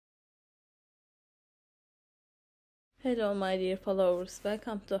Hello my dear followers,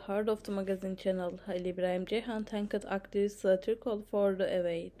 welcome to Heart of the Magazine channel. Halil I, Ceyhan thanked actress Sıla Tu for the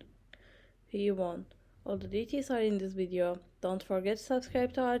award he won. All the details are in this video. Don't forget to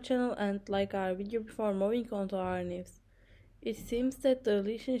subscribe to our channel and like our video before moving on to our news. It seems that the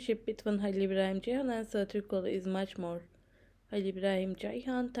relationship between Halil Ceyhan and Sıla Tu is much more. Halil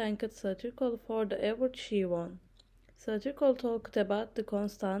Ceyhan thanked Sıla Tu for the award she won. Sıla Tu talked about the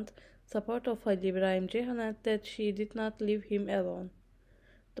constant support of Halil Ceyhan and that she did not leave him alone.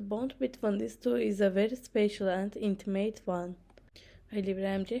 The bond between these two is a very special and intimate one.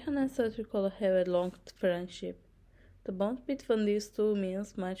 Halil Ceyhan and Sıla Tu have a long friendship. The bond between these two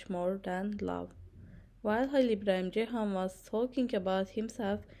means much more than love. While Halil Ceyhan was talking about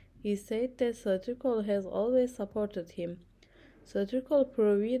himself, he said that Sıla Tu has always supported him. Sıla Tu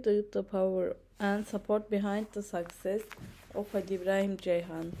provided the power and support behind the success of Halil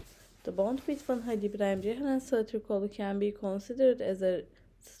Ceyhan. The bond between Halil Ceyhan and Sıla Tu can be considered as a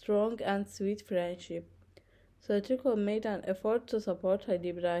strong and sweet friendship. Sıla Tu made an effort to support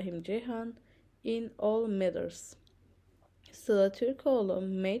Halil Ceyhan in all matters. Sıla Tu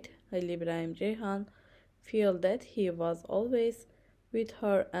made Halil Ceyhan feel that he was always with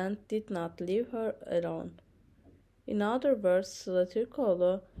her and did not leave her alone. In other words, Sıla Tu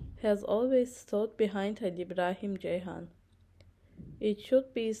has always stood behind Halil Ceyhan. It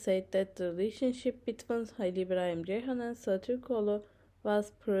should be said that the relationship between Halil Ceyhan and Sıla Tu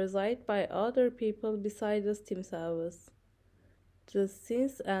was presided by other people besides themselves. The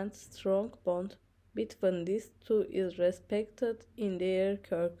sense and strong bond between these two is respected in their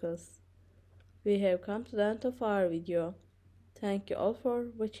circles. We have come to the end of our video. Thank you all for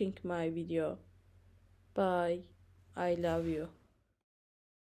watching my video. Bye. I love you.